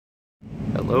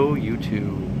Hello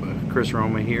YouTube, Chris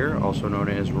Roma here, also known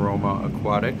as Roma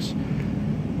Aquatics.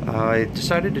 I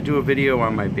decided to do a video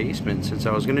on my basement since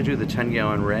I was going to do the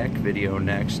 10-gallon rack video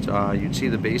next. You'd see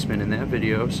the basement in that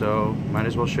video, so might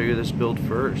as well show you this build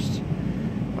first.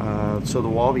 So the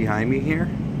wall behind me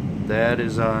here, that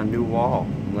is a new wall.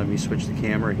 Let me switch the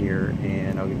camera here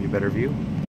and I'll give you a better view.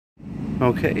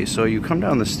 Okay, so you come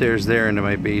down the stairs there into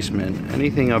my basement.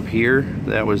 Anything up here,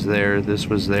 that was there, this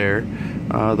was there.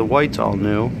 The white's all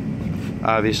new.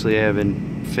 Obviously I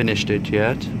haven't finished it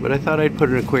yet, but I thought I'd put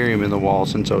an aquarium in the wall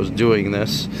since I was doing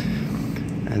this.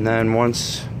 And then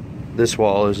once this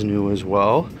wall is new as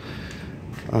well.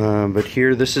 But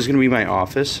here, this is going to be my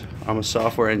office. I'm a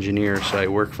software engineer, so I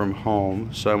work from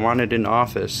home. So I wanted an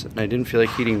office, and I didn't feel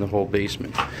like heating the whole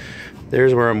basement.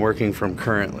 There's where I'm working from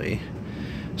currently.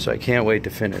 So I can't wait to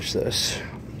finish this.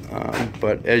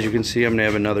 But as you can see, I'm going to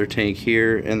have another tank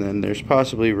here, and then there's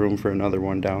possibly room for another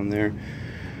one down there.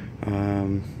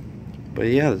 But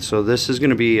yeah, so this is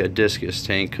going to be a Discus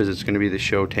tank because it's going to be the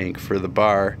show tank for the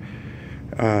bar.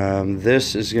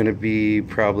 This is going to be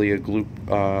probably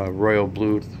a royal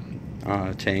blue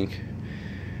tank.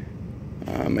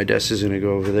 My desk is going to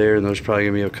go over there, and there's probably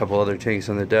going to be a couple other tanks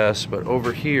on the desk. But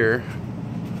over here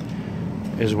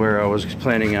is where I was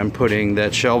planning on putting,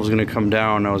 that shelf's going to come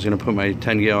down. I was going to put my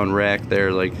 10-gallon rack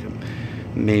there, like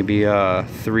maybe a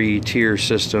 3-tier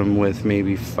system with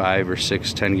maybe 5 or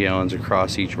 6 10 gallons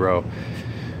across each row.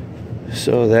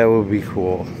 So that would be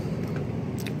cool.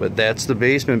 But that's the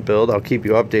basement build. I'll keep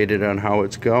you updated on how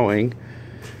it's going.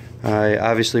 I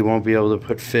obviously won't be able to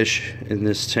put fish in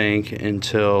this tank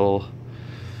until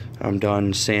I'm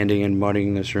done sanding and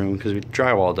mudding this room, because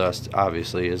drywall dust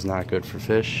obviously is not good for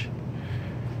fish.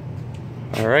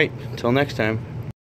 Alright, until next time.